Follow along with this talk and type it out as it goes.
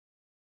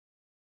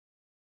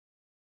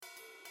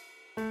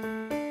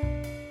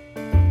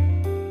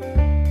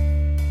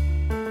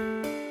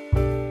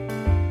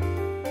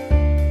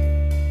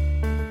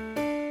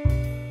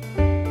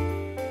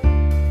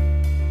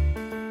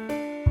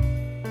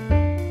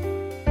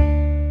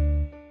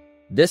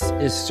This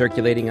is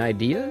Circulating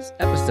Ideas,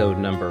 episode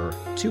number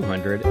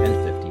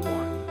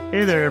 251.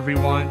 Hey there,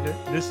 everyone.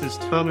 This is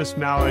Thomas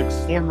Malik,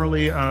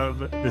 formerly of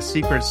The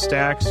Secret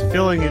Stacks,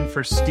 filling in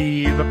for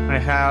Steve. I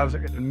have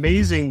an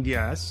amazing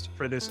guest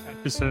for this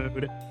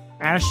episode,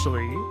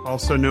 Ashley,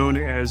 also known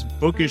as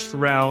Bookish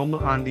Realm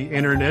on the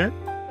internet.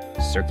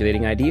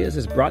 Circulating Ideas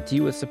is brought to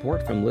you with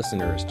support from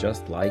listeners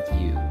just like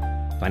you.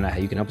 Find out how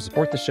you can help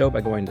support the show by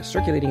going to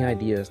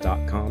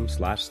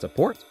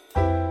circulatingideas.com/support.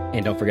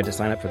 And don't forget to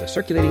sign up for the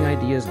Circulating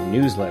Ideas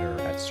newsletter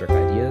at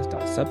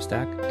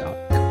circideas.substack.com.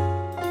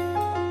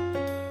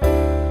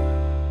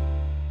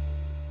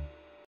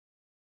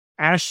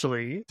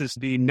 Ashley is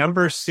the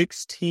number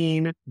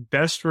 16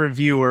 best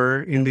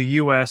reviewer in the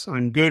U.S.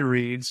 on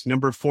Goodreads,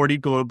 number 40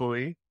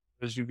 globally,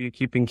 as you've been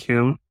keeping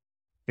count,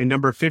 and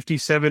number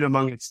 57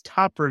 among its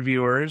top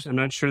reviewers. I'm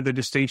not sure the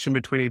distinction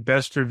between a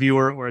best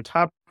reviewer or a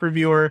top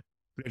reviewer,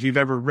 but if you've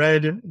ever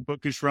read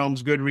Bookish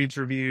Realm's Goodreads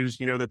reviews,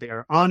 you know that they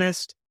are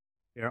honest,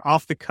 they're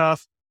off the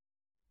cuff,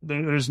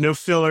 there's no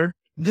filler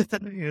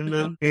in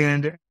them.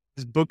 And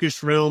as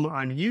Bookish Realm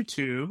on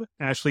YouTube,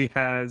 Ashley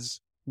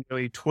has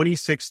nearly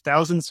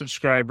 26,000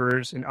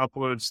 subscribers and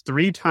uploads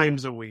 3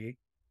 times a week.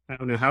 I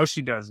don't know how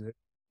she does it.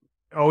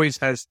 Always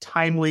has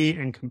timely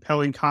and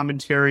compelling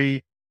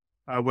commentary,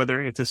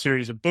 whether it's a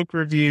series of book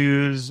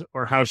reviews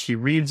or how she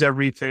reads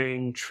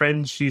everything,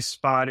 trends she's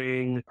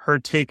spotting, her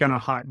take on a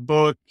hot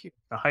book,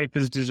 the hype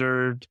is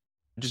deserved.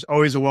 Just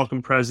always a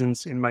welcome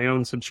presence in my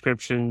own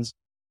subscriptions.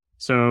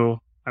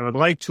 So I would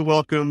like to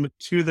welcome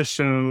to the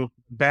show,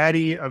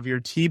 baddie of your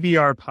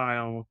TBR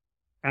pile,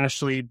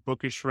 Ashley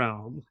Bookish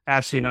Realm.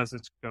 Ashley, how's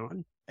it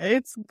going?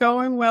 It's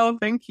going well.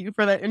 Thank you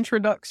for that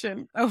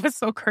introduction. That was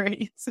so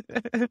great.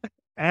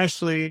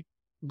 Ashley,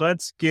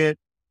 let's get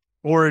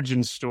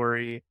origin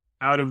story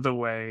out of the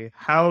way.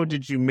 How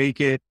did you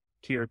make it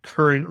to your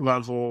current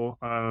level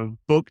of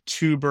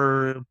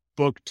booktuber,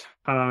 book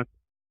talk,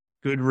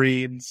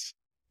 Goodreads,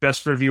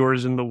 best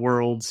reviewers in the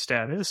world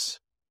status?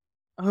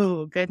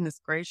 Oh, goodness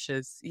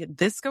gracious. Yeah,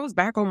 this goes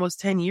back almost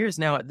 10 years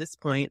now at this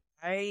point.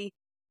 I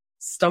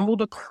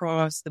stumbled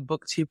across the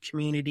booktube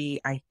community,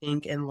 I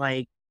think in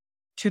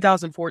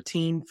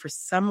 2014. For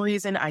some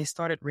reason, I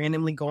started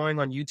randomly going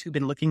on YouTube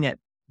and looking at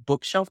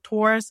bookshelf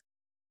tours.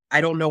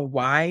 I don't know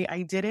why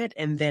I did it.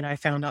 And then I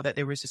found out that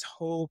there was this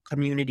whole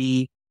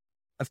community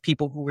of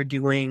people who were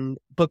doing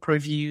book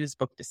reviews,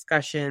 book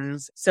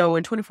discussions. So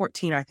in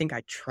 2014, I think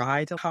I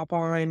tried to hop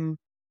on,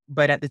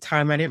 but at the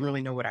time I didn't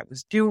really know what I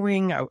was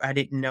doing. I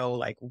didn't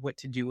know what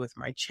to do with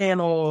my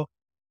channel.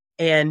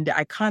 And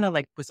I kind of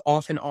was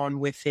off and on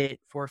with it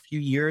for a few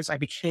years. I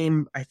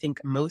became, I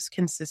think, most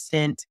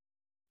consistent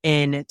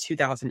in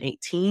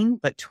 2018,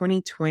 but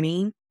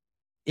 2020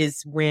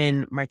 is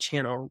when my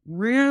channel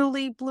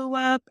really blew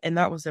up. And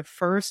that was the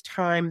first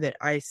time that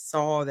I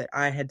saw that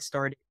I had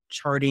started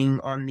charting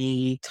on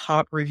the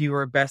top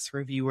reviewer, best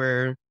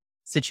reviewer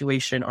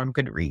situation on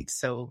Goodreads.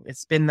 So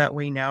it's been that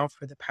way now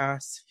for the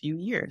past few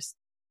years.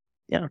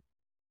 Yeah.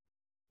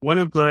 One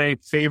of my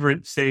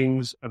favorite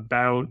things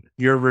about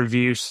your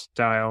review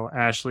style,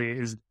 Ashley,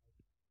 is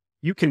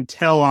you can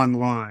tell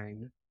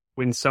online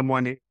when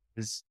someone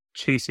is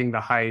chasing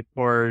the hype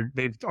or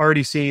they've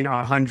already seen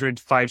 100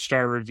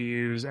 5-star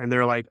reviews and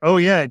they're like, oh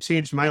yeah, it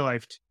changed my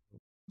life too.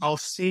 I'll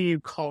see you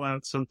call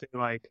out something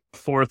like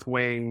Fourth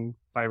Wing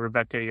by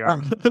Rebecca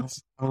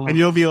Yarros. And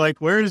you'll be like,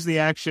 where is the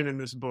action in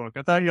this book?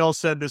 I thought y'all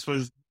said this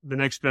was the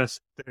next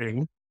best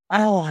thing.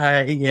 Oh,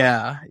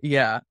 yeah.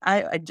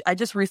 I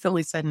just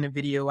recently said in a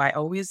video, I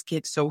always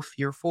get so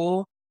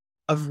fearful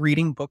of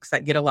reading books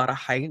that get a lot of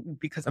hype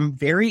because I'm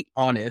very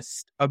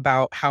honest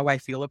about how I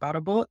feel about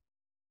a book.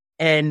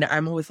 And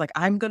I'm always like,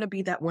 I'm going to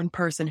be that one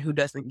person who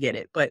doesn't get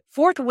it. But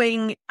Fourth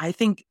Wing, I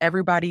think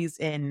everybody's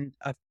in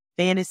a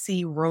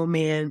fantasy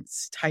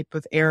romance type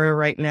of era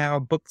right now.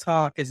 Book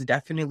talk is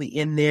definitely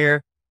in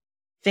their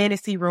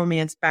fantasy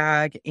romance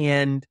bag.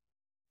 And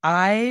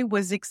I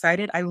was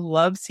excited. I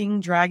love seeing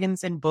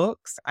dragons in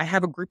books. I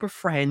have a group of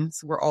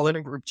friends. We're all in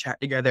a group chat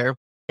together.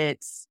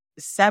 It's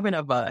 7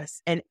 of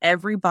us and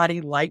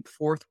everybody liked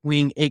Fourth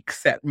Wing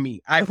except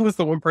me. I was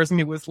the one person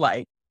who was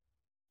like,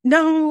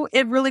 no,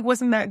 it really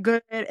wasn't that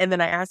good. And then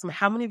I asked them,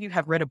 how many of you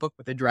have read a book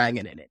with a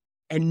dragon in it?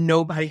 And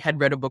nobody had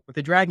read a book with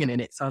a dragon in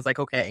it. So I was like,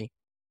 okay,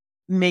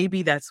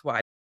 maybe that's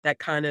why. That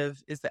kind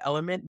of is the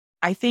element.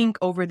 I think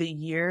over the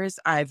years,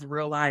 I've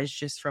realized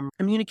just from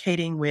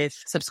communicating with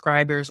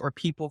subscribers or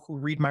people who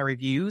read my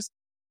reviews,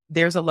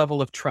 there's a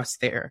level of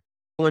trust there.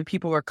 When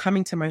people are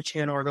coming to my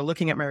channel or they're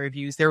looking at my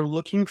reviews, they're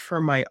looking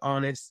for my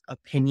honest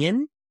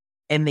opinion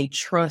and they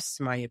trust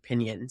my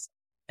opinions.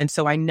 And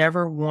so I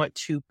never want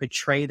to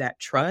betray that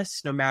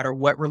trust, no matter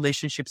what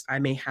relationships I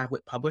may have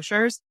with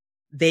publishers.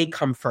 They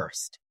come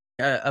first.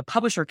 A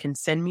publisher can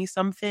send me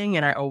something.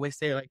 And I always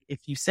say,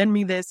 if you send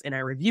me this and I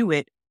review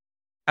it,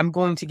 I'm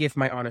going to give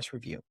my honest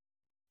review.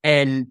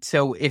 And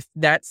so if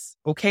that's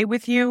okay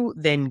with you,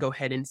 then go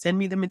ahead and send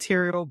me the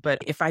material. But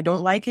if I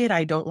don't like it,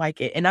 I don't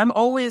like it. And I'm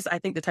always, I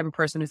think, the type of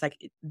person who's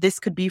like, this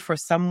could be for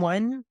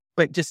someone,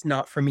 but just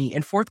not for me.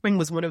 And Fourth Wing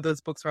was one of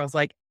those books where I was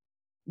like,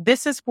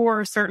 this is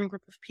for a certain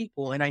group of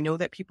people. And I know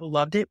that people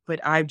loved it, but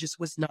I just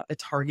was not the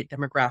target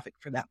demographic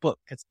for that book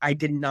because I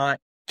did not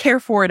care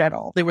for it at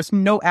all. There was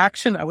no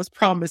action. I was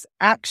promised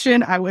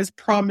action. I was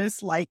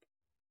promised like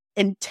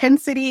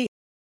intensity.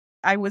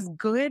 I was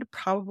good.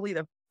 Probably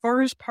the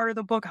first part of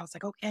the book, I was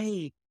like,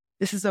 okay,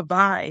 this is a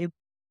vibe.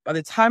 By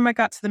the time I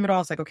got to the middle, I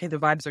was like, okay, the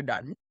vibes are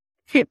done.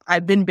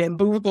 I've been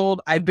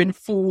bamboozled. I've been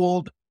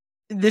fooled.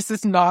 This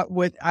is not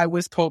what I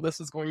was told this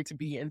was going to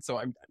be. And so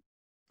I'm done.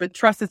 But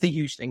trust is a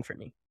huge thing for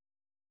me.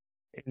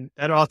 And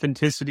that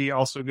authenticity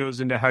also goes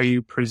into how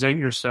you present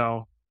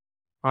yourself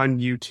on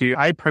YouTube.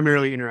 I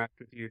primarily interact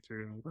with you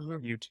through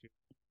YouTube.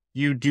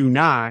 You do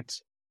not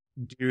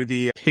do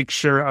the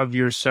picture of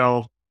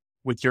yourself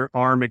with your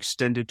arm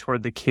extended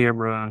toward the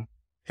camera,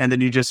 and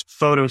then you just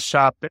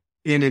Photoshop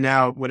in and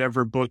out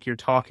whatever book you're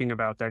talking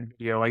about that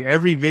video. Like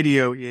every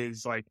video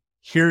is like,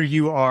 here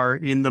you are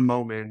in the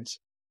moment,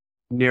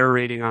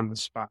 narrating on the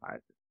spot.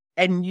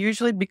 And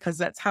usually because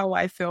that's how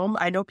I film,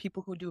 I know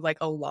people who do like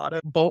a lot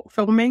of bulk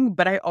filming,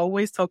 but I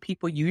always tell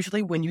people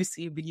usually when you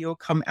see a video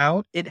come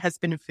out, it has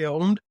been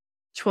filmed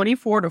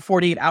 24 to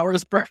 48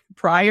 hours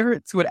prior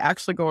to it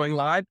actually going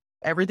live.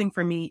 Everything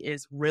for me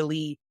is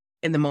really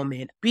in the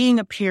moment. Being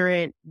a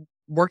parent,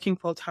 working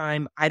full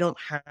time, I don't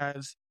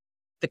have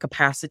the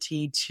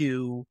capacity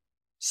to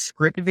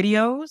script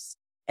videos.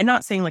 And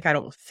not saying like I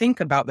don't think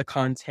about the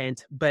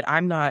content, but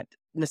I'm not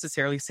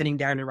necessarily sitting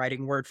down and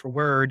writing word for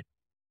word.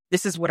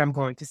 This is what I'm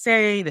going to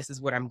say. This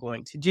is what I'm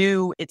going to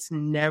do. It's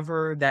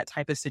never that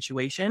type of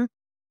situation.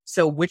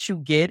 So what you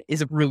get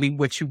is really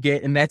what you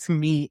get. And that's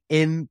me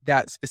in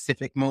that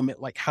specific moment,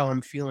 like how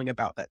I'm feeling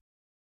about that.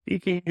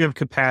 Speaking of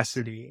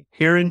capacity,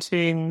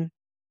 parenting,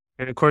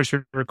 and of course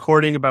you're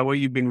recording about what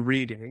you've been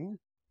reading.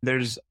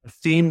 There's a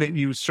theme that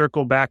you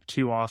circle back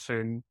to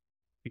often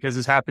because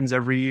this happens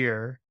every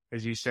year,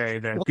 as you say,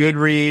 that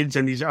Goodreads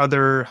and these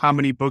other how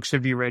many books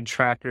have you read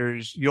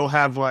trackers, you'll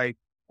have like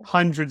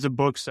hundreds of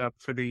books up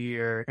for the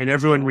year and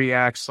everyone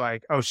reacts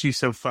like, oh, she's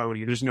so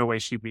phony. There's no way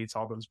she reads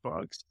all those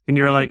books. And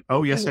you're like,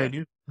 oh, yes, I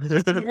do.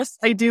 Yes,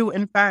 I do.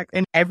 In fact,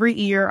 and every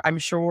year I'm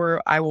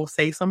sure I will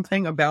say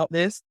something about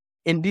this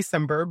in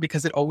December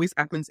because it always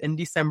happens in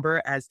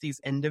December as these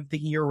end of the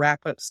year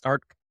wrap ups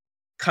start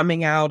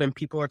coming out and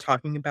people are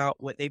talking about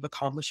what they've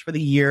accomplished for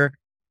the year.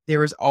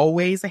 There is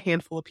always a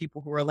handful of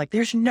people who are like,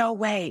 there's no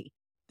way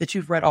that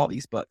you've read all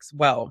these books.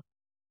 Well,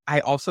 I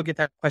also get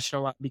that question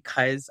a lot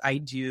because I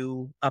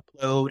do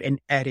upload and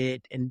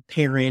edit and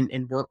parent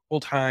and work full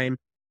time.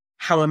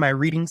 How am I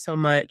reading so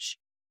much?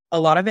 A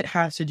lot of it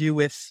has to do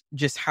with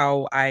just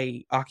how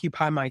I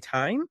occupy my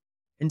time.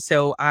 And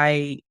so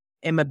I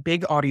am a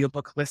big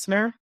audiobook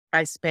listener.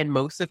 I spend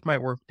most of my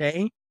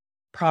workday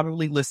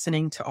probably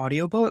listening to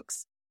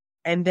audiobooks.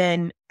 And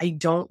then I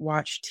don't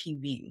watch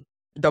TV.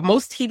 The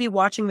most TV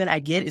watching that I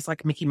get is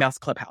like Mickey Mouse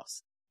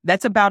Clubhouse.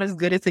 That's about as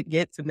good as it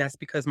gets. And that's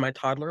because my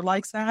toddler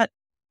likes that.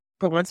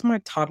 But once my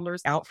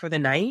toddler's out for the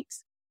night,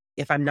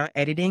 if I'm not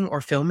editing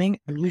or filming,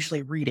 I'm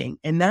usually reading.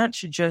 And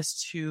that's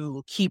just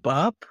to keep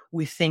up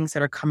with things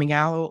that are coming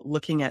out,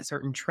 looking at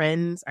certain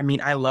trends. I mean,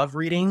 I love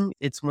reading.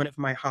 It's one of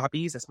my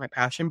hobbies. That's my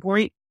passion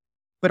point.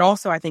 But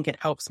also, I think it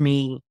helps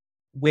me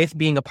with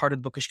being a part of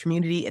the bookish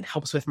community. It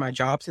helps with my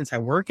job since I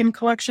work in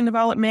collection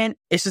development.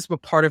 It's just a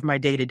part of my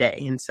day to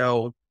day. And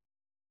so,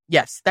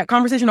 yes, that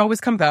conversation always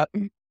comes up.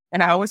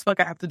 And I always feel like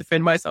I have to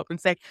defend myself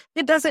and say,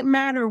 it doesn't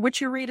matter.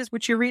 What you read is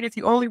what you read. If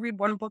you only read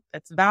one book,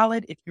 that's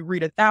valid. If you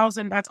read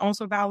 1,000, that's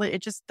also valid.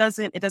 It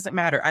doesn't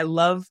matter. I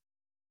love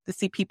to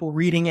see people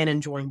reading and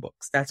enjoying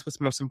books. That's what's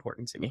most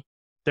important to me.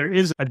 There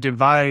is a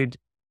divide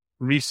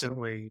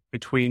recently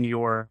between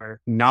your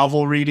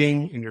novel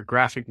reading and your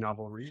graphic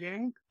novel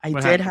reading. I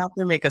did have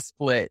to make a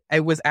split. I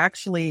was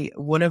actually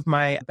one of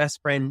my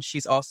best friends.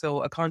 She's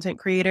also a content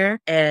creator,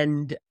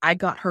 and I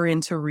got her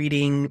into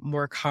reading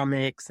more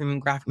comics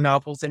and graphic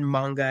novels and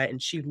manga,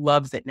 and she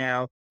loves it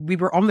now. We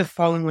were on the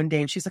phone one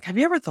day and she's like, have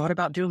you ever thought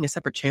about doing a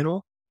separate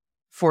channel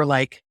for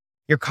like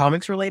your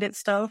comics related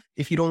stuff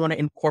if you don't want to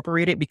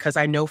incorporate it? Because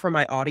I know for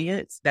my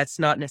audience, that's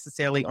not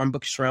necessarily on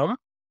Bookish Realm.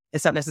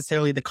 It's not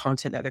necessarily the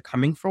content that they're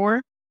coming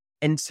for.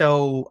 And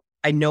so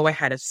I know I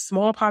had a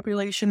small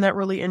population that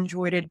really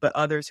enjoyed it, but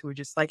others who were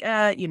just like,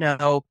 I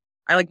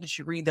like that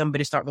you read them,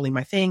 but it's not really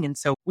my thing. And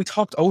so we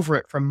talked over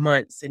it for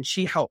months and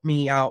she helped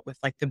me out with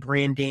like the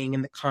branding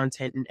and the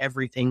content and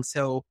everything.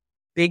 So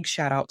big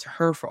shout out to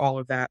her for all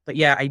of that. But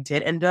yeah, I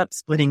did end up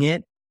splitting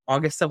it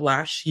August of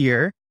last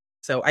year.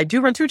 So I do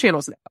run 2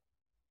 channels now.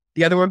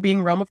 The other one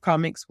being Realm of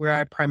Comics, where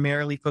I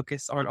primarily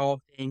focus on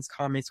all things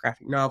comics,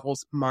 graphic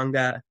novels,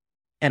 manga.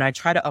 And I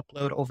try to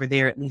upload over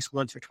there at least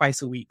once or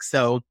twice a week.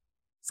 So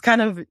it's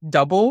kind of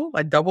double.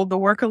 I doubled the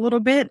work a little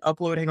bit,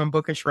 uploading on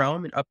Bookish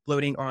Realm and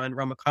uploading on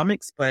Realm of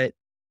Comics. But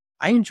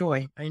I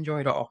enjoy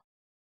it all.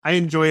 I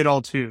enjoy it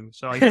all too.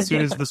 So like, as soon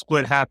as the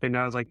split happened,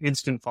 I was like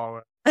instant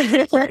follow.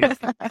 I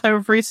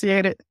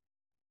appreciate it.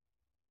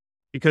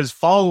 Because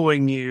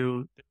following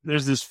you,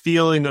 there's this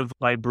feeling of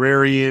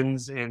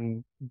librarians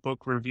and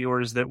book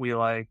reviewers that we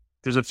like.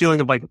 There's a feeling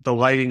of like the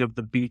lighting of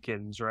the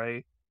beacons,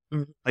 right?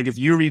 Mm-hmm. Like if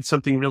you read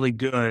something really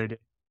good,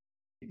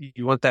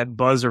 You want that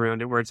buzz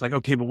around it where it's like,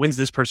 okay, but when's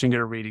this person going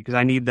to read it? Because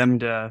I need them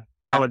to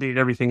validate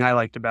everything I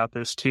liked about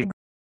this too.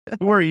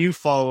 Who are you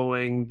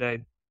following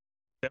that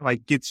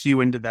like gets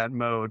you into that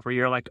mode where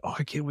you're like, oh,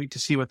 I can't wait to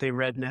see what they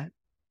read next?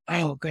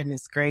 Oh,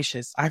 goodness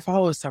gracious. I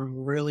follow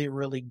some really,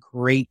 really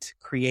great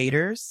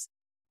creators.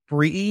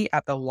 Bree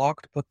at the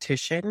Locked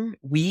Booktition,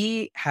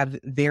 we have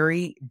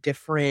very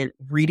different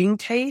reading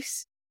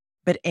tastes,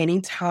 but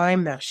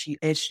anytime that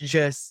it's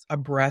just a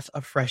breath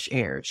of fresh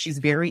air. She's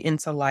very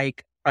into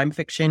like crime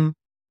fiction,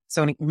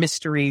 so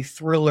mystery,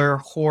 thriller,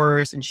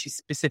 horrors, and she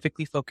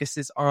specifically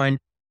focuses on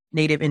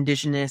Native,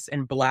 Indigenous,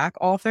 and Black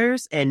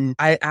authors. And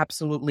I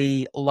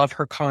absolutely love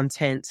her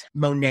content.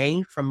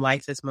 Monet from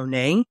Life is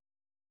Monet.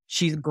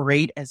 She's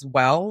great as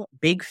well.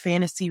 Big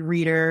fantasy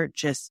reader,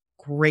 just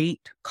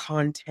great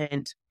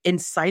content,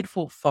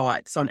 insightful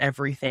thoughts on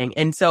everything.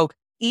 And so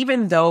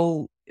even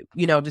though,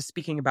 just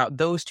speaking about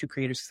those two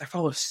creators, because I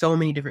follow so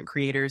many different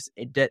creators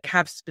that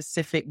have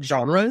specific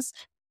genres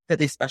that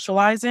they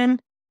specialize in,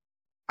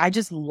 I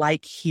just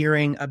like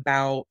hearing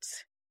about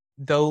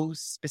those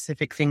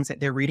specific things that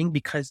they're reading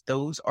because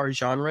those are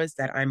genres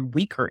that I'm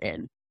weaker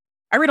in.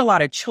 I read a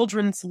lot of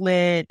children's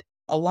lit,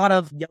 a lot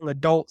of young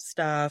adult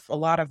stuff, a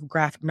lot of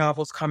graphic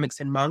novels, comics,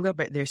 and manga,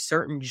 but there's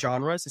certain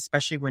genres,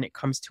 especially when it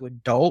comes to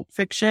adult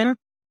fiction,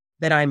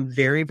 that I'm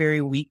very,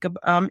 very weak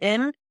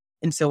in.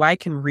 And so I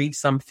can read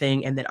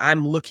something and then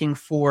I'm looking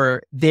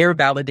for their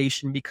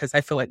validation because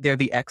I feel like they're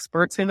the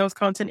experts in those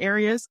content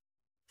areas.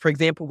 For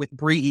example, with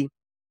Bree,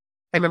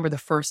 I remember the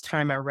first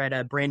time I read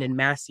a Brandon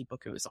Massey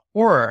book. It was a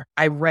horror.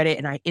 I read it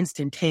and I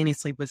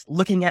instantaneously was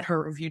looking at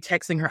her review,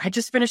 texting her, I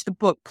just finished the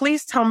book.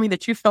 Please tell me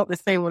that you felt the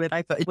same way that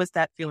I felt. It was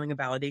that feeling of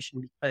validation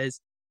because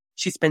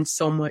she spends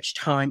so much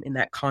time in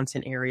that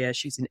content area.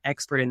 She's an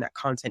expert in that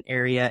content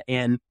area.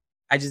 And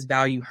I just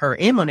value her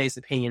and Monet's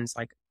opinions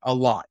like a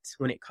lot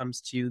when it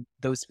comes to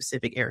those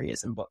specific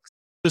areas in books.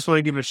 Just want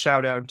to give a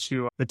shout out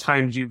to the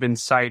times you've been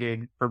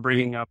cited for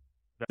bringing up.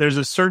 There's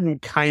a certain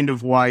kind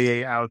of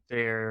YA out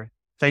there.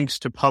 Thanks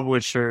to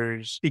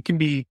publishers, it can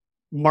be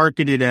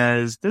marketed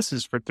as this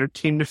is for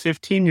 13 to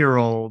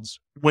 15-year-olds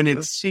when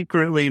it's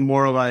secretly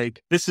more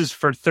like this is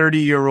for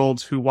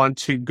 30-year-olds who want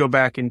to go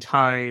back in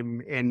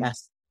time and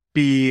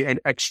be an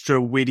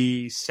extra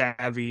witty,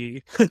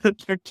 savvy 13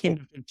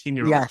 to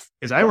 15-year-olds. Yes.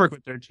 Because I work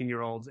with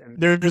 13-year-olds and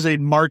there's a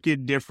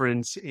marked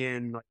difference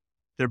in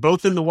they're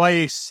both in the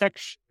YA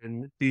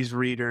section, these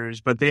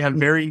readers, but they have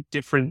very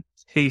different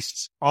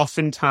tastes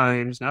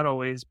oftentimes, not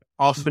always, but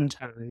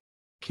oftentimes.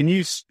 Can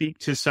you speak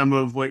to some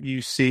of what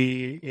you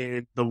see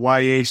in the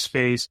YA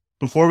space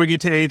before we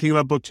get to anything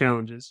about book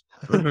challenges?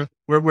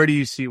 Where do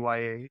you see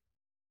YA?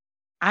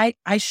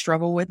 I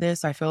struggle with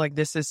this. I feel like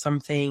this is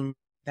something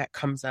that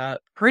comes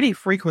up pretty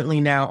frequently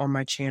now on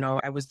my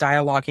channel. I was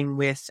dialoguing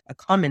with a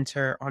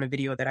commenter on a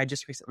video that I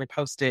just recently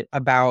posted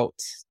about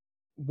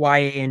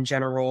YA in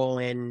general,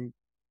 and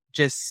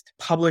just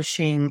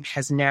publishing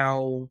has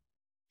now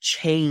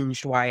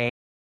changed YA.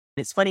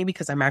 It's funny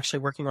because I'm actually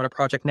working on a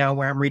project now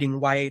where I'm reading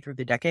YA through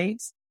the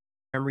decades.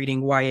 I'm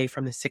reading YA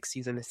from the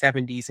 60s and the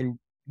 70s and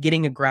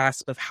getting a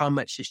grasp of how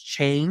much has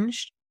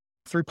changed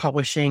through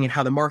publishing and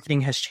how the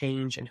marketing has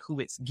changed and who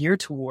it's geared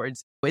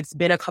towards. It's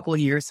been a couple of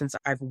years since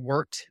I've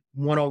worked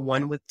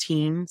one-on-one with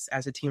teens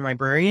as a teen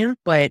librarian,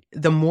 but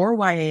the more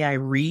YA I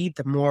read,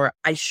 the more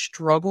I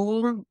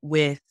struggle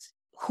with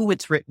who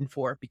it's written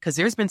for, because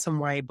there's been some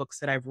YA books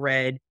that I've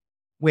read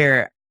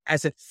where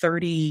as a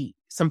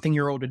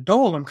 30-something-year-old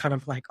adult, I'm kind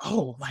of like,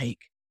 oh, like,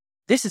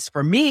 this is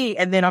for me.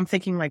 And then I'm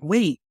thinking like,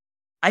 wait,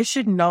 I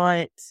should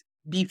not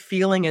be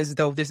feeling as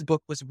though this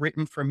book was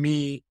written for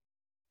me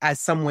as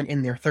someone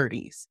in their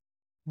 30s.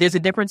 There's a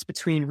difference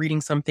between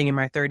reading something in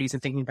my 30s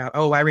and thinking about,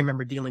 oh, I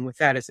remember dealing with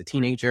that as a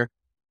teenager.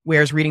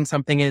 Whereas reading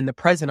something in the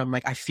present, I'm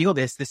like, I feel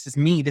this. This is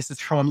me. This is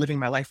how I'm living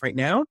my life right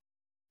now.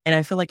 And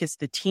I feel like it's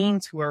the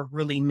teens who are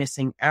really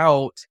missing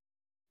out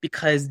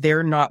because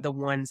they're not the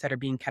ones that are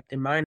being kept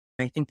in mind.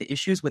 I think the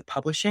issues with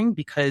publishing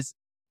because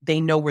they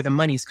know where the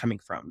money's coming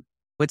from.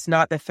 It's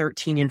not the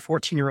 13 and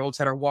 14-year-olds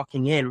that are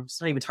walking in. Let's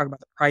not even talk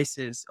about the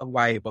prices of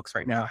YA books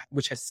right now,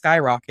 which has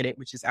skyrocketed,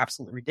 which is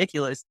absolutely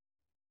ridiculous.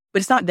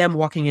 But it's not them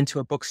walking into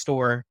a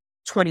bookstore,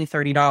 $20,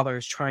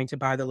 $30, trying to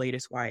buy the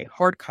latest YA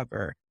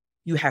hardcover.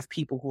 You have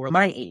people who are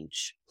my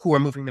age who are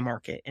moving the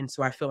market. And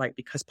so I feel like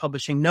because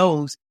publishing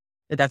knows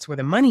that that's where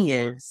the money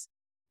is,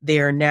 they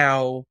are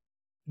now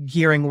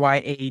gearing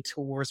YA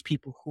towards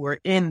people who are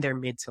in their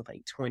mid to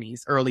late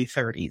 20s, early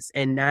 30s.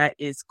 And that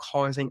is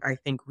causing, I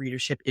think,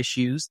 readership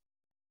issues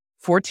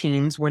for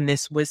teens when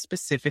this was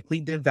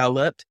specifically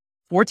developed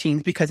for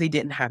teens because they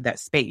didn't have that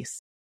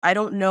space. I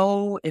don't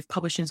know if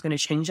publishing is going to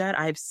change that.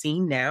 I've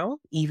seen now,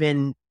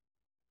 even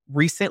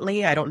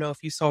recently, I don't know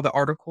if you saw the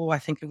article, I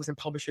think it was in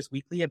Publishers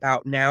Weekly,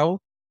 about now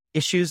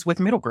issues with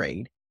middle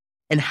grade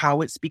and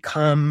how it's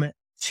become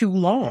too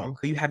long.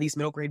 You have these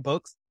middle grade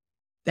books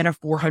that are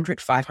 400,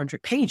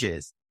 500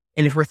 pages.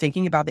 And if we're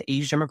thinking about the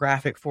age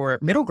demographic for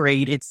middle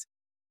grade, it's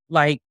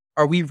like,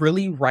 are we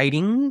really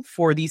writing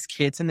for these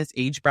kids in this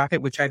age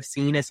bracket, which I've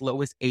seen as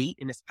low as 8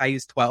 and as high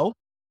as 12?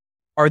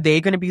 Are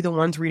they going to be the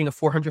ones reading a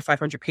 400,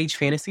 500-page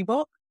fantasy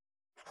book?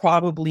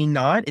 Probably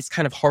not. It's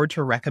kind of hard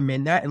to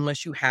recommend that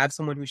unless you have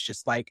someone who's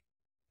just like,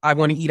 I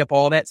want to eat up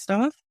all that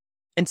stuff.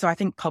 And so I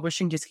think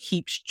publishing just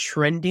keeps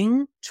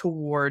trending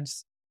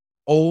towards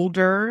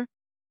older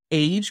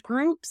age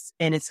groups,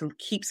 and it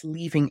keeps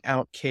leaving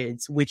out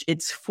kids, which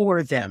it's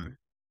for them.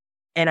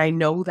 And I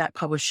know that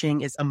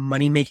publishing is a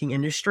money-making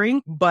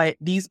industry, but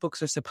these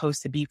books are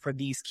supposed to be for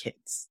these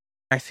kids.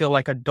 I feel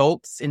like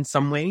adults in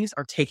some ways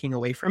are taking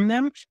away from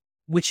them,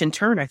 which in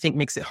turn I think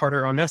makes it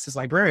harder on us as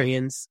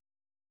librarians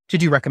to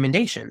do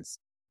recommendations.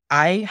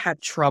 I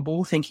had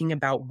trouble thinking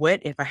about what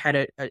if I had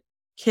a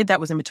kid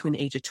that was in between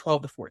the age of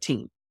 12 to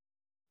 14.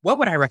 What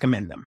would I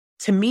recommend them?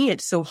 To me,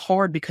 it's so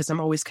hard because I'm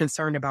always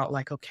concerned about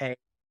like, okay,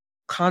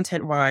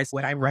 content-wise,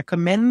 would I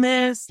recommend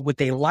this? Would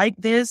they like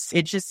this?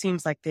 It just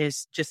seems like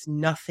there's just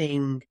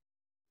nothing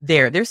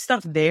there. There's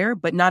stuff there,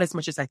 but not as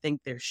much as I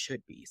think there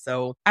should be.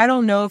 So I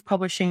don't know if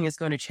publishing is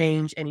going to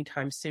change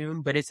anytime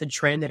soon, but it's a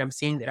trend that I'm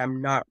seeing that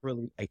I'm not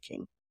really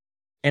liking.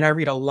 And I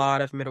read a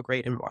lot of middle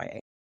grade and YA.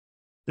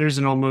 There's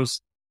an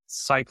almost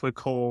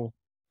cyclical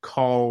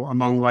call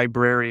among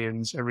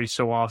librarians every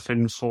so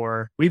often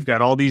for, we've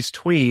got all these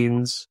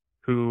tweens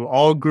who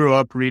all grew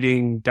up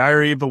reading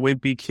Diary of a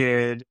Wimpy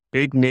Kid,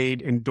 Big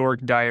Nate, and Dork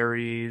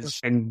Diaries,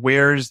 and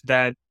where's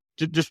that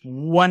just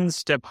one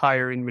step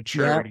higher in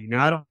maturity,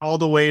 not all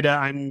the way to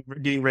I'm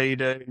getting ready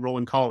to enroll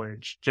in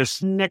college,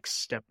 just next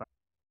step up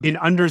in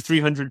under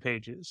 300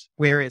 pages.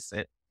 Where is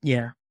it?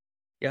 Yeah.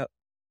 Yep.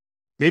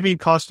 Maybe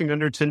costing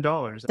under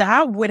 $10.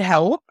 That would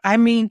help. I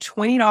mean,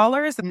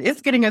 $20, and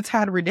it's getting a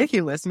tad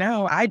ridiculous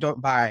now. I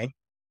don't buy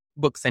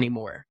books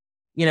anymore.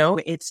 You know,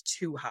 it's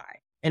too high.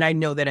 And I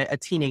know that a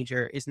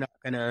teenager is not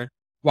going to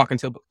walk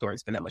into a bookstore and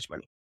spend that much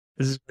money.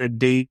 This is going to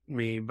date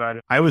me,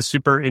 but I was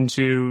super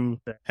into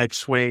the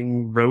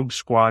X-Wing Rogue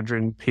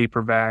Squadron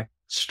paperback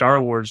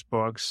Star Wars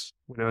books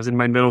when I was in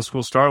my middle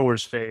school Star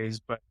Wars phase,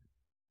 but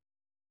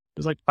it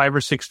was like $5 or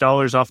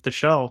 $6 off the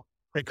shelf.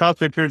 It cost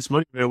my parents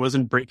money, but it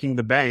wasn't breaking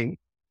the bank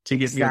to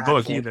get me a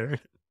book either.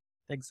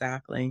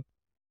 Exactly.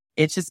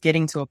 It's just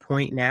getting to a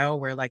point now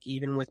where like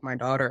even with my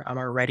daughter, I'm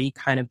already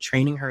kind of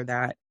training her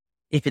that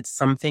if it's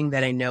something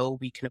that I know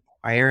we can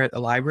acquire at the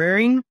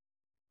library,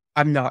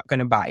 I'm not going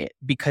to buy it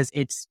because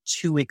it's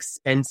too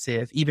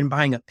expensive. Even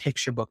buying a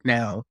picture book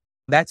now,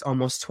 that's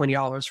almost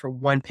 $20 for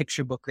one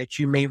picture book that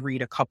you may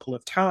read a couple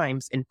of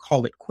times and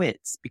call it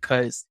quits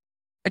because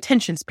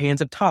attention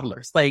spans of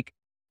toddlers. Like,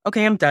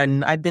 okay, I'm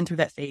done. I've been through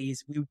that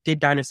phase. We did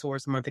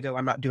dinosaurs a month ago.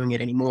 I'm not doing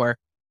it anymore.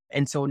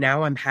 And so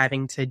now I'm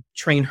having to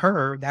train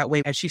her that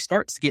way. As she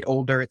starts to get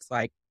older, it's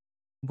like,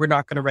 we're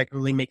not going to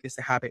regularly make this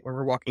a habit where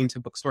we're walking into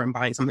a bookstore and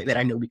buying something that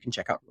I know we can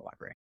check out in the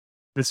library.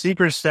 The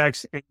Secret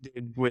Stacks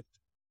ended with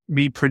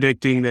me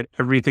predicting that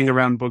everything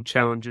around book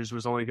challenges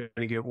was only going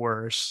to get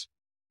worse.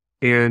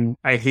 And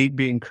I hate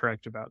being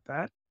correct about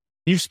that.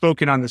 You've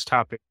spoken on this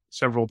topic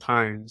several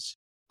times.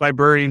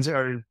 Librarians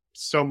are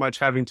so much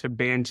having to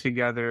band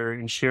together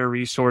and share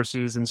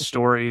resources and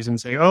stories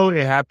and say, oh,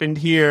 it happened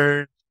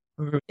here.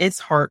 It's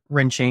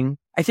heart-wrenching.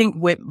 I think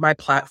with my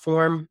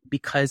platform,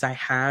 because I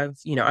have,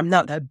 I'm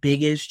not the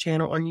biggest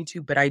channel on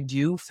YouTube, but I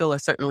do feel a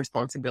certain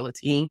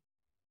responsibility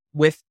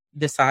with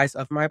the size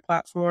of my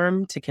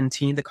platform to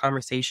continue the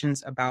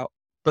conversations about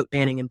book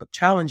banning and book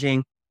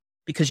challenging,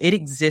 because it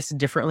exists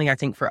differently, I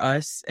think, for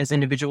us as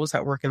individuals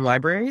that work in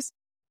libraries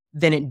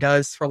than it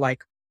does for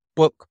like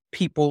book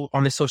people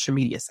on the social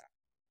media side.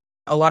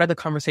 A lot of the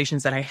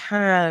conversations that I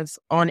have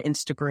on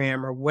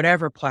Instagram or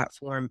whatever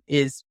platform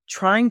is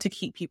trying to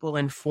keep people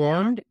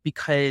informed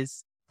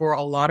because for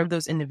a lot of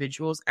those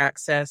individuals,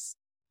 access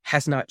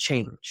has not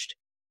changed.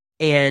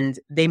 And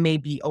they may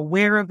be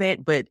aware of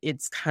it, but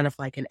it's kind of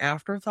like an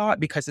afterthought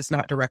because it's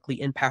not directly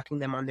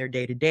impacting them on their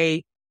day to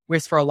day.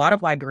 Whereas for a lot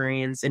of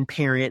librarians and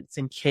parents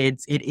and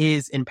kids, it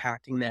is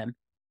impacting them.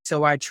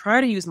 So I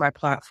try to use my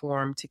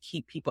platform to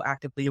keep people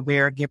actively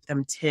aware, give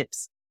them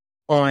tips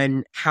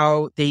on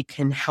how they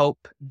can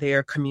help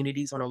their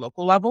communities on a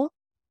local level,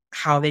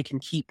 how they can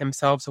keep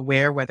themselves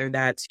aware, whether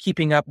that's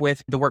keeping up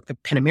with the work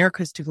that PEN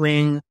America is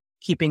doing,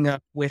 keeping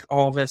up with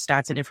all the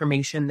stats and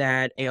information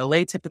that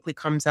ALA typically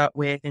comes up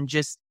with, and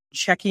just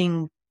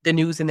checking the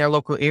news in their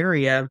local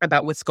area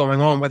about what's going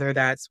on, whether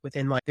that's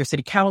within like their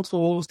city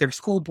councils, their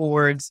school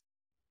boards.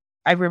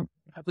 I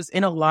was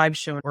in a live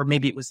show, or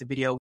maybe it was a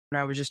video, and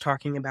I was just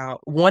talking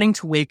about wanting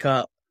to wake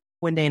up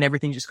one day and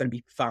everything's just going to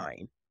be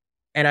fine.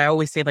 And I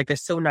always say, like,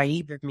 that's so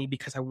naive of me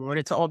because I want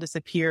it to all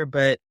disappear.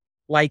 But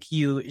like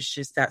you, it's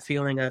just that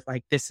feeling of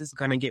like, this is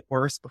going to get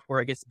worse before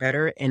it gets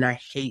better. And I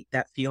hate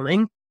that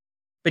feeling.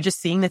 But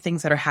just seeing the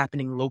things that are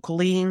happening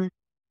locally,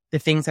 the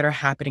things that are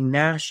happening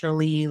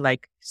nationally,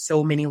 like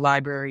so many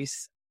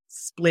libraries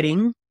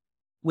splitting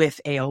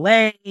with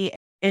ALA,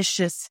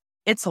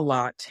 it's a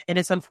lot. And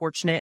it's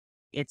unfortunate.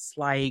 It's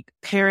like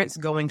parents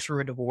going through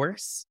a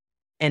divorce.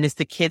 And it's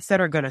the kids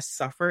that are going to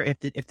suffer if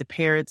the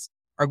parents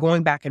are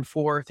going back and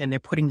forth and they're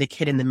putting the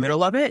kid in the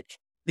middle of it.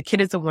 The kid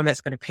is the one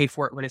that's going to pay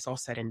for it when it's all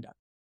said and done.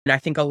 And I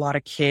think a lot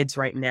of kids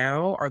right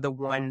now are the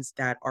ones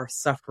that are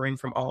suffering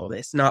from all of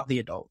this, not the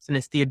adults. And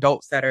it's the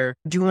adults that are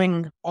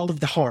doing all of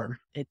the harm.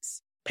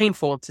 It's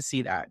painful to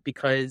see that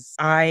because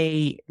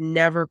I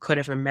never could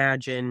have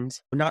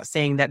imagined, not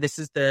saying that this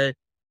is the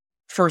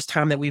first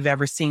time that we've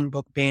ever seen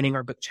book banning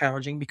or book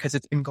challenging because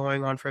it's been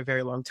going on for a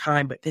very long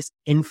time, but this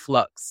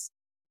influx,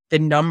 the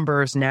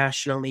numbers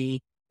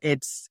nationally,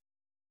 it's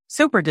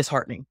super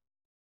disheartening.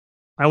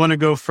 I want to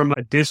go from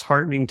a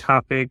disheartening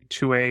topic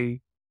to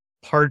a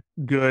part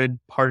good,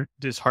 part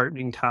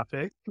disheartening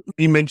topic.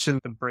 You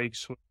mentioned the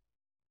breaks with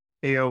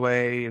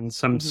ALA and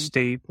some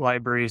state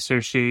library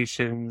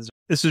associations.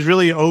 This is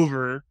really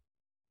over.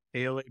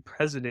 ALA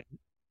president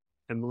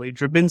Emily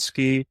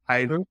Drabinski,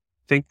 I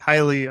think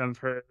highly of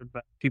her,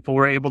 but people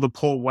were able to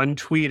pull one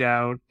tweet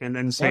out and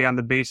then say on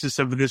the basis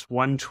of this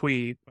one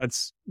tweet,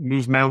 let's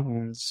move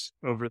mountains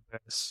over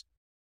this.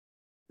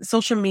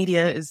 Social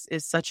media is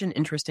such an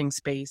interesting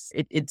space.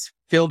 It's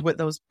filled with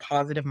those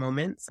positive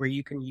moments where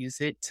you can use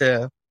it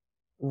to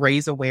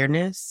raise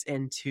awareness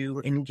and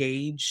to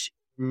engage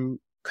in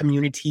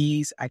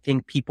communities. I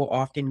think people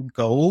often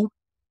go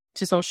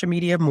to social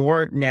media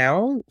more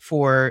now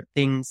for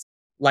things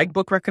like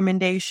book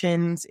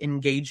recommendations,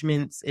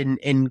 engagements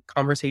in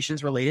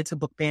conversations related to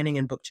book banning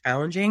and book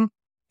challenging.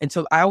 And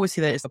so I always see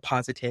that as a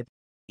positive.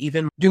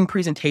 Even doing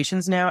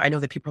presentations now, I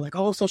know that people are like,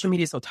 oh, social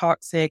media is so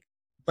toxic.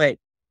 But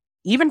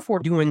even for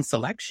doing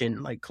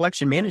selection, like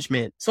collection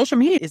management, social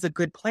media is a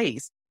good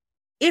place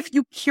if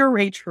you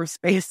curate your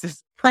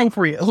spaces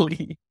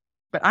appropriately.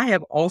 But I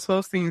have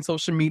also seen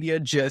social media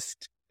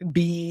just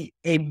be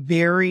a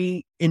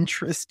very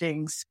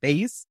interesting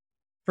space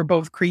for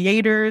both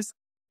creators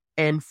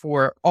and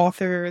for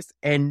authors.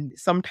 And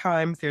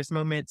sometimes there's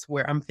moments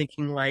where I'm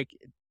thinking like,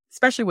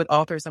 especially with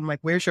authors, I'm like,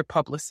 where's your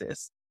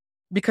publicist?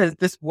 Because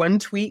this one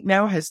tweet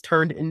now has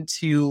turned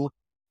into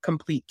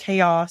complete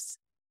chaos.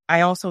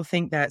 I also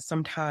think that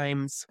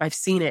sometimes I've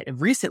seen it and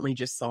recently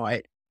just saw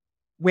it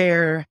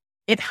where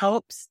it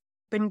helps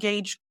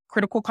engage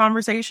critical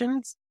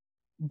conversations,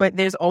 but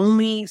there's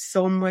only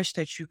so much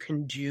that you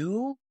can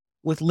do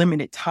with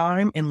limited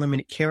time and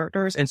limited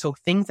characters. And so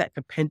things that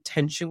could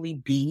potentially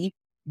be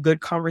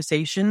good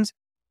conversations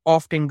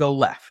often go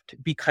left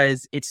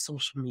because it's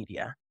social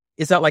media.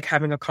 It's not like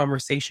having a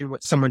conversation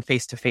with someone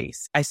face to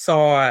face. I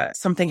saw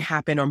something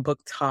happen on Book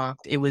Talk.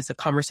 It was a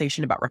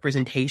conversation about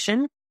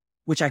representation,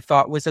 which I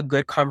thought was a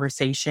good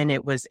conversation.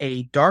 It was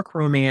a dark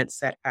romance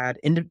that had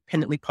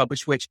independently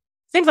published, which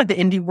seems like the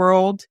indie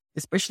world,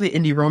 especially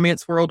indie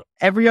romance world,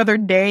 every other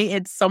day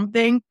it's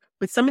something.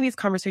 But some of these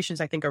conversations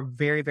I think are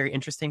very, very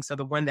interesting. So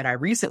the one that I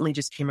recently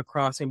just came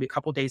across maybe a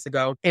couple days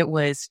ago, it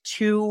was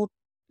two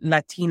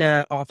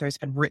Latina authors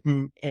had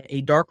written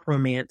a dark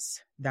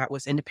romance that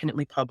was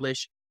independently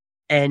published.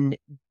 And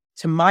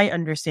to my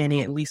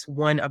understanding, at least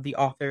one of the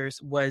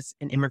authors was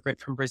an immigrant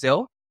from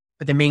Brazil,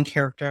 but the main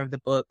character of the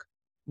book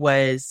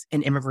was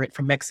an immigrant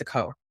from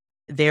Mexico.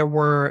 There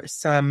were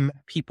some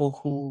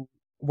people who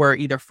were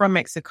either from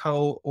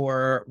Mexico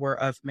or were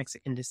of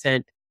Mexican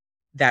descent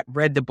that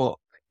read the book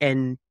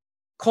and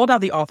called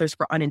out the authors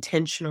for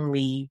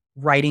unintentionally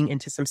writing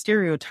into some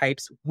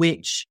stereotypes,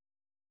 which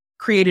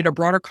created a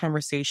broader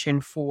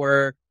conversation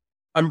for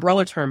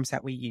umbrella terms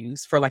that we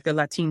use for like the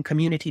Latin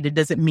community. That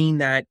doesn't mean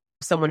that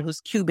someone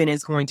who's Cuban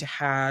is going to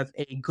have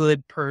a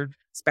good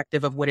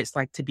perspective of what it's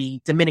like to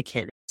be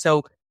Dominican.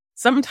 So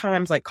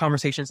sometimes like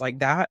conversations like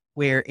that,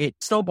 where it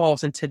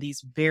snowballs into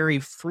these very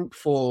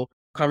fruitful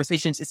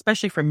conversations,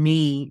 especially for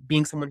me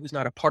being someone who's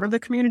not a part of the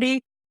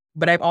community.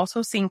 But I've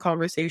also seen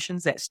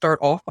conversations that start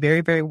off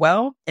very, very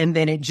well, and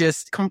then it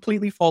just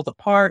completely falls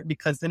apart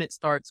because then it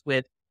starts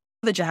with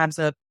the jabs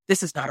of,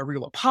 this is not a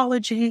real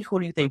apology. Who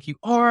do you think you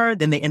are?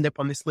 Then they end up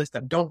on this list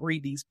of don't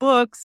read these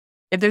books.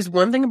 If there's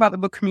one thing about the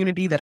book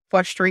community that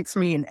frustrates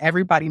me, and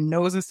everybody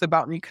knows this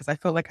about me because I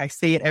feel like I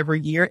say it every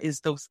year,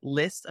 is those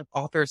lists of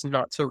authors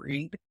not to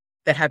read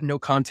that have no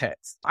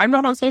context. I'm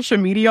not on social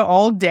media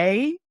all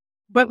day,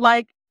 but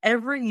like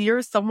every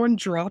year someone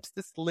drops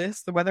this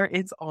list, whether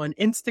it's on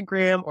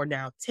Instagram or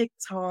now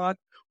TikTok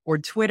or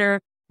Twitter,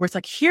 where it's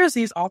like, here's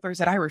these authors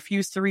that I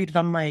refuse to read. And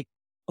I'm like,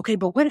 okay,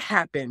 but what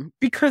happened?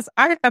 Because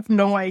I have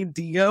no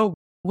idea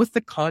what's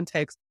the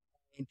context,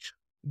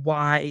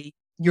 why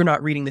you're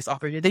not reading this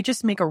author. Did they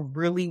just make a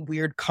really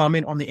weird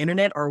comment on the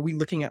internet? Or are we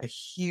looking at a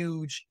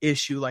huge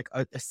issue, like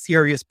a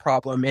serious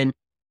problem? And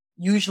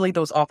usually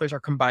those authors are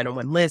combined on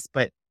one list,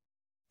 but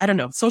I don't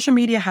know. Social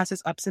media has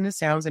its ups and its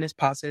downs and its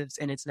positives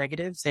and its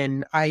negatives.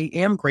 And I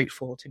am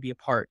grateful to be a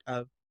part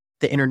of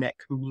the internet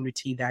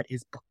community that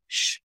is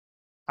Bookish.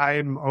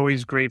 I'm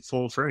always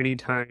grateful for any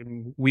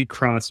time we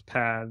cross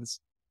paths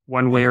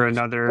one way or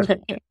another.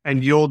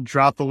 And you'll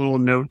drop a little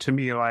note to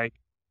me like,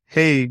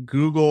 hey,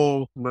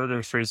 Google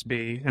murder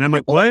frisbee. And I'm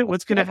like, what?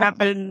 What's going to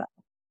happen?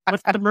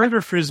 What's the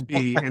murder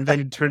frisbee? And then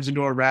it turns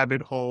into a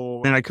rabbit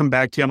hole. And I come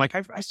back to you. I'm like,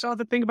 I saw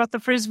the thing about the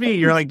frisbee.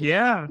 You're like,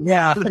 yeah.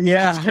 Yeah.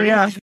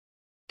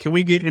 Can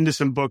we get into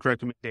some book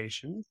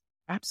recommendations?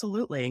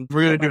 Absolutely.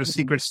 We're going to do a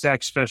secret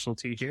stack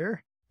specialty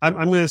here. I'm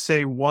going to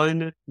say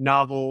one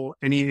novel,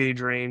 any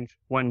age range,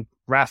 one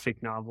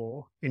graphic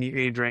novel, any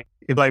age range.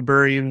 If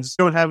librarians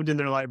don't have it in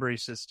their library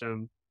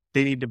system,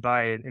 they need to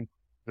buy it in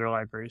their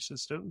library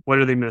system. What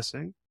are they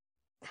missing?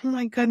 Oh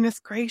my goodness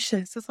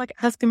gracious. It's like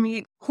asking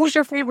me, who's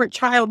your favorite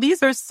child?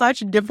 These are such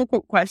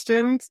difficult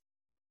questions.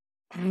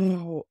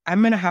 Oh,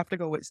 I'm going to have to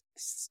go with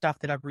stuff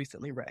that I've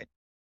recently read.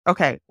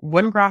 Okay,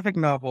 one graphic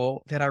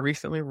novel that I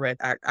recently read,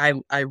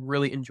 I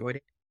really enjoyed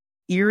it.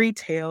 Eerie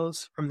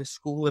Tales from the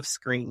School of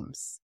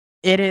Screams.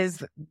 It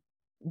is,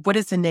 what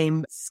is the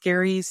name?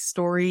 Scary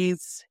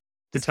Stories?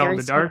 To Tell in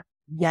the Dark?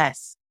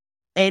 Yes.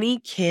 Any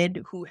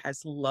kid who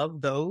has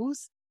loved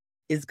those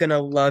is going to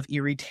love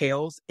Eerie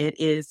Tales. It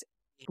is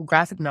a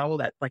graphic novel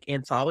that's like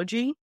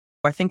anthology.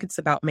 I think it's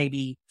about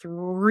maybe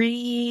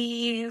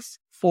 3,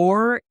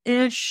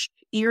 4-ish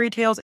Eerie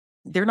Tales.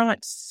 They're not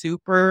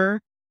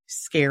super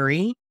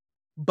scary,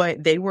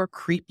 but they were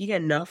creepy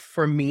enough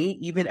for me,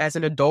 even as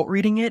an adult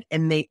reading it.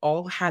 And they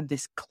all had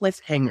this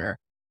cliffhanger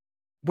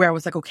where I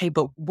was like, okay,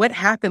 but what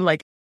happened?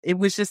 Like, it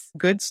was just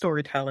good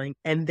storytelling.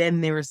 And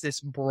then there was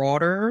this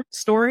broader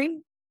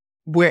story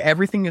where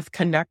everything is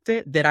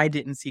connected that I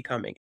didn't see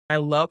coming. I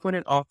love when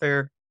an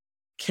author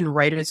can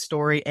write a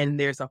story and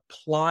there's a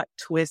plot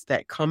twist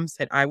that comes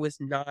that I was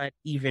not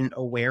even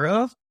aware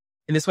of.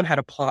 And this one had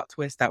a plot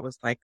twist that was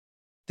like,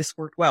 this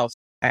worked well. So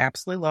I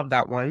absolutely love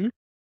that one.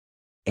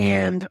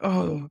 And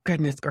oh,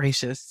 goodness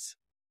gracious.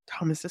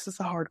 Thomas, this is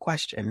a hard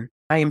question.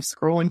 I am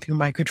scrolling through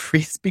my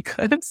Goodreads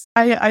because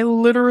I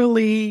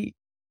literally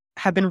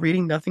have been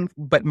reading nothing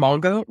but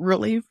manga,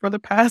 really, for the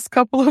past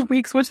couple of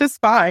weeks, which is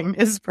fine.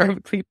 It's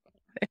perfectly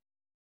fine.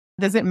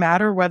 Does it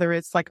matter whether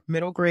it's like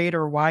middle grade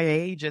or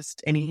YA,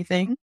 just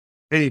anything?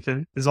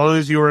 Anything, as long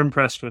as you were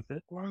impressed with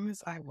it. As long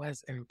as I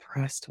was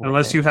impressed with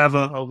Unless it. you have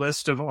a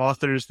list of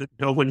authors that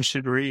no one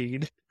should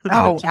read.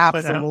 Oh,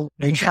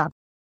 absolutely.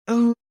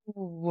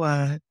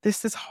 Oh,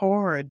 this is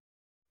hard.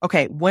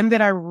 Okay, one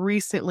that I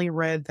recently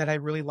read that I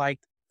really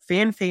liked,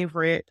 fan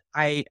favorite.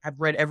 I've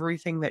read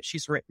everything that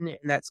she's written, and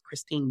that's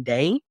Christine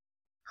Day.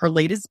 Her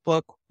latest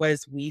book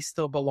was We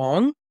Still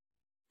Belong.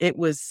 It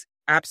was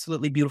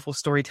absolutely beautiful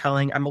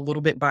storytelling. I'm a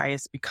little bit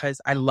biased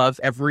because I love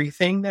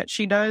everything that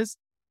she does,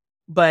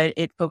 but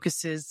it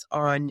focuses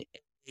on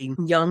a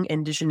young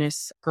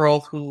Indigenous girl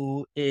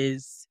who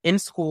is in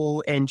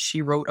school, and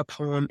she wrote a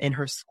poem in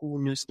her school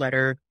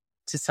newsletter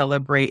to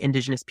celebrate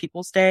Indigenous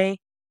Peoples Day.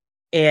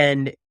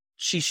 And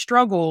she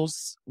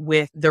struggles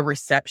with the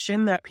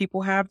reception that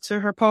people have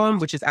to her poem,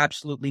 which is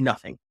absolutely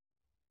nothing.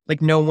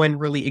 Like, no one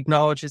really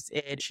acknowledges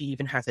it. She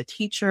even has a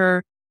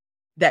teacher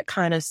that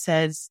kind of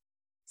says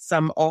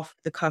some off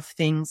the cuff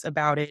things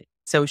about it.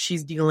 So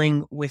she's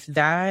dealing with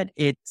that.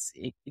 It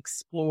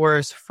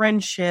explores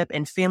friendship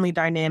and family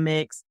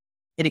dynamics.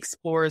 It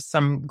explores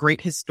some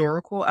great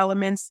historical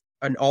elements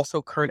and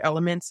also current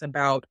elements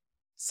about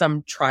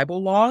some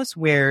tribal laws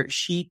where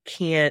she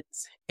can't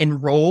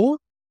enroll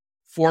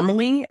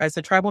formally as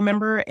a tribal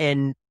member.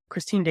 And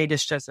Christine Day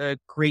just does a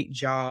great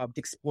job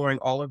exploring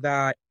all of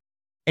that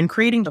and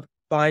creating a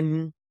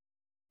fun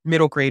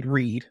middle grade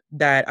read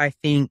that I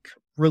think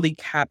really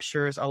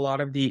captures a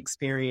lot of the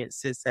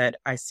experiences that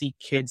I see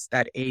kids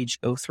that age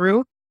go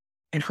through.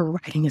 And her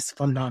writing is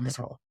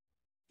phenomenal.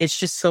 It's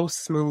just so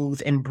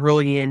smooth and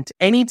brilliant.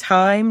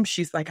 Anytime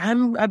she's like,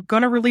 I'm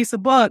going to release a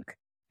book,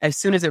 as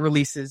soon as it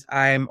releases,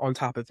 I'm on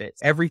top of it.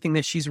 Everything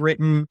that she's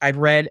written, I've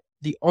read.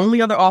 The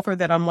only other author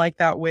that I'm like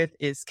that with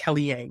is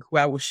Kelly Yang, who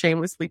I will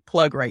shamelessly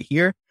plug right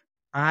here.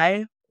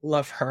 I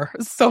love her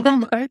so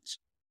much.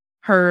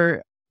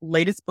 Her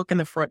latest book in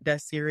the Front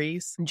Desk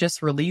series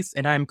just released,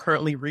 and I'm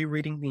currently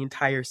rereading the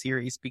entire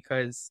series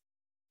because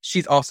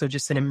she's also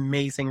just an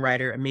amazing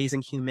writer,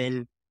 amazing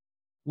human.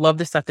 Love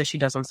the stuff that she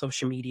does on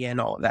social media and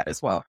all of that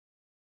as well.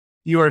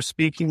 You are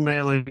speaking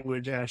my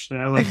language, Ashley.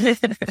 I love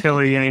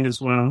Kelly Yang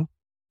as well.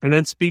 And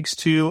that speaks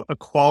to a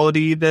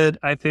quality that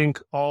I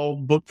think all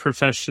book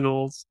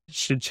professionals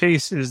should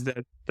chase, is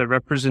that the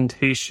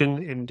representation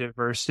and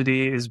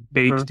diversity is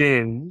baked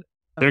in.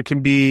 There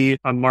can be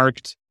a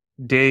marked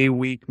day,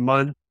 week,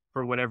 month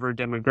for whatever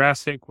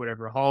demographic,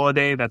 whatever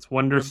holiday. That's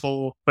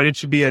wonderful. But it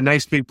should be a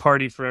nice big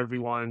party for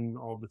everyone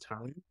all the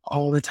time.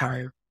 All the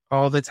time.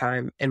 All the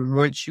time. And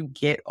once you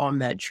get on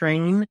that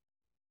train,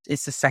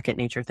 it's a second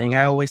nature thing.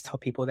 I always tell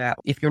people that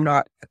if you're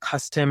not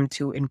accustomed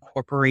to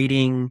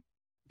incorporating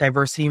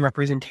diversity and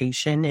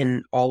representation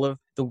in all of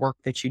the work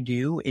that you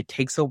do, it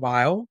takes a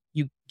while.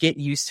 You get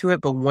used to it,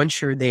 but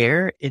once you're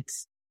there,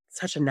 it's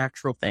such a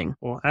natural thing.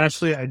 Well,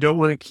 Ashley, I don't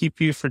want to keep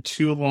you for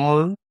too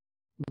long,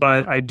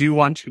 but I do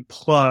want to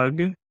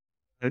plug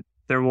that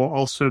there will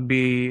also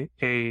be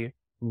a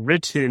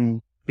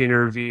written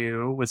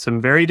interview with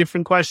some very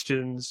different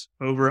questions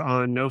over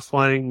on No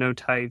Flying, No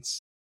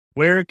Tights.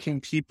 Where can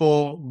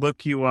people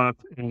look you up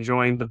and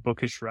join the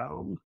Bookish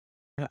Realm?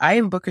 I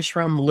am Bookish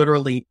Realm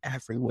literally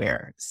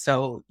everywhere.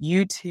 So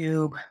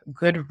YouTube,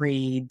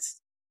 Goodreads,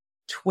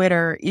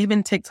 Twitter,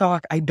 even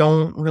TikTok. I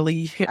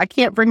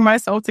can't bring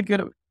myself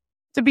to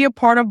be a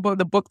part of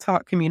the book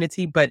talk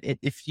community. But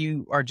if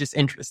you are just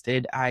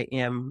interested, I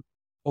am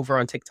over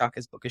on TikTok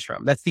as Bookish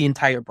Realm. That's the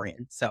entire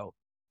brand. So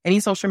any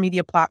social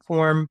media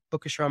platform,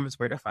 Bookish Realm is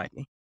where to find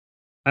me.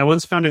 I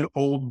once found an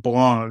old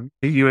blog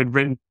that you had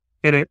written,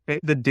 and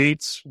the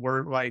dates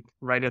were like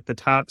right at the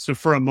top. So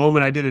for a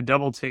moment, I did a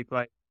double take.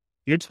 Like,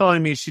 you're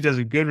telling me she does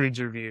a Goodreads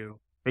review,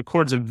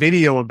 records a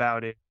video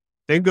about it,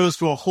 then goes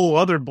to a whole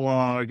other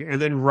blog,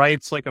 and then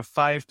writes like a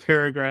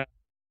 5-paragraph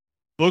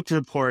book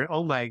report.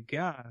 Oh my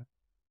God.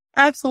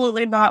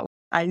 Absolutely not.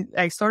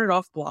 I started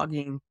off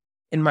blogging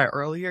in my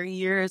earlier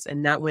years,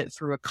 and that went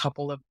through a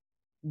couple of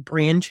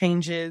brand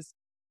changes,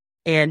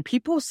 and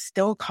people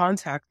still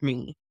contact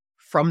me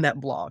from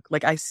that blog.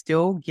 Like, I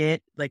still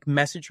get like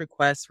message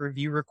requests,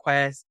 review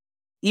requests,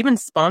 even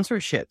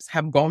sponsorships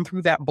have gone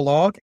through that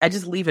blog. I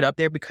just leave it up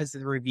there because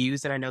of the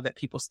reviews, and I know that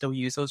people still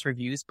use those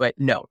reviews. But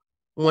no,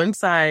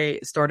 once I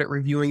started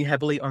reviewing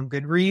heavily on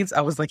Goodreads,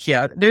 I was like,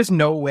 yeah, there's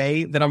no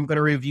way that I'm going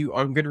to review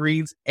on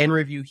Goodreads and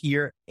review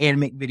here and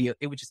make video.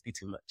 It would just be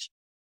too much.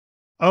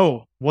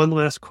 Oh, one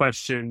last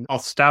question. I'll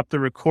stop the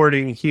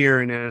recording here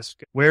and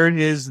ask, where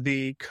is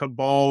the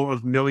cabal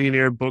of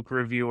millionaire book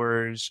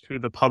reviewers who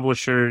the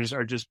publishers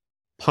are just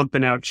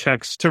pumping out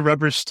checks to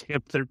rubber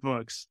stamp their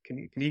books?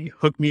 Can you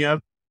hook me up?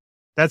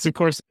 That's, of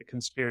course, a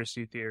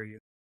conspiracy theory.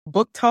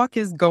 Book Talk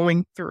is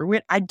going through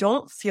it. I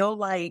don't feel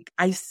like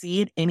I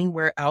see it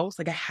anywhere else.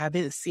 Like, I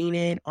haven't seen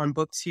it on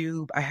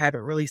BookTube. I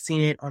haven't really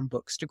seen it on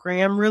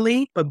Bookstagram,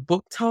 really. But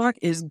Book Talk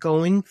is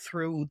going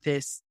through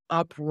this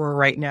uproar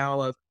right now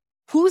of,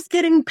 who's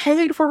getting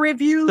paid for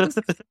reviews?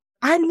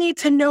 I need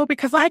to know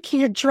because I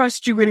can't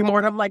trust you anymore.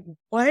 And I'm like,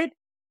 what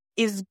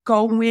is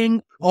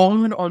going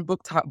on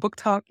Book Talk? Book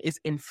Talk is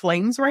in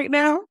flames right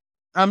now.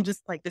 I'm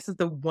just like, this is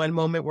the one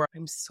moment where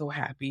I'm so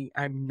happy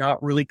I'm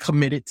not really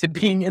committed to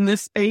being in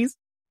this space,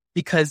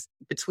 because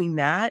between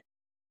that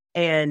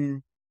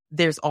and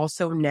there's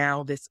also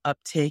now this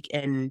uptick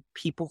in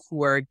people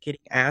who are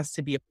getting asked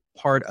to be a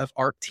part of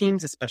art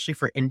teams, especially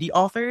for indie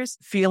authors,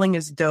 feeling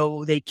as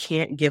though they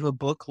can't give a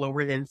book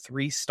lower than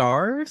 3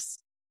 stars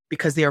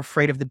because they're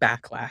afraid of the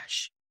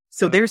backlash.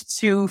 So there's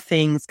 2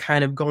 things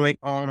kind of going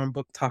on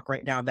Book Talk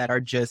right now that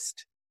are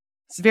just,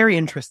 it's very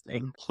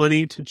interesting.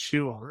 Plenty to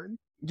chew on.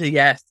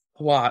 Yes,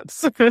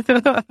 lots.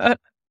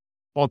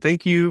 Well,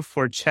 thank you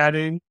for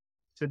chatting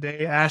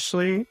today,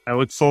 Ashley. I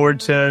look forward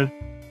to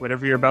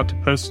whatever you're about to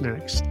post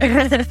next.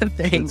 Thanks.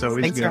 Thanks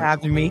good. for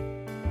having me.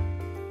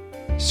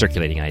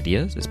 Circulating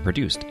Ideas is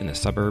produced in the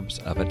suburbs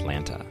of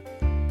Atlanta.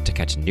 To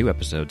catch new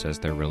episodes as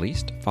they're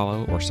released,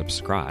 follow or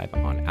subscribe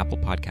on Apple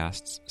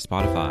Podcasts,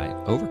 Spotify,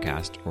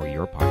 Overcast, or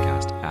your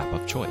podcast app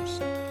of choice.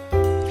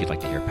 If you'd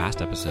like to hear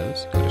past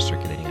episodes, go to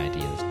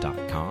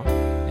circulatingideas.com.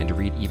 And to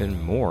read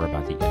even more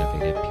about the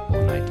innovative people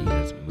and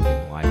ideas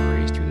moving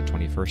libraries through the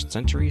 21st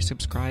century,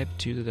 subscribe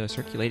to the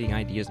Circulating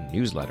Ideas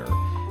newsletter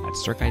at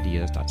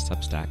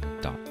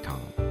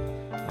circideas.substack.com.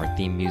 Our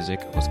theme music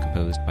was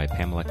composed by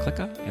Pamela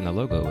Klicka, and the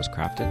logo was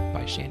crafted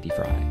by Shandy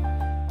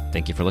Fry.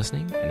 Thank you for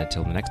listening, and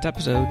until the next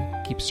episode,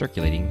 keep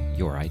circulating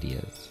your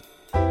ideas.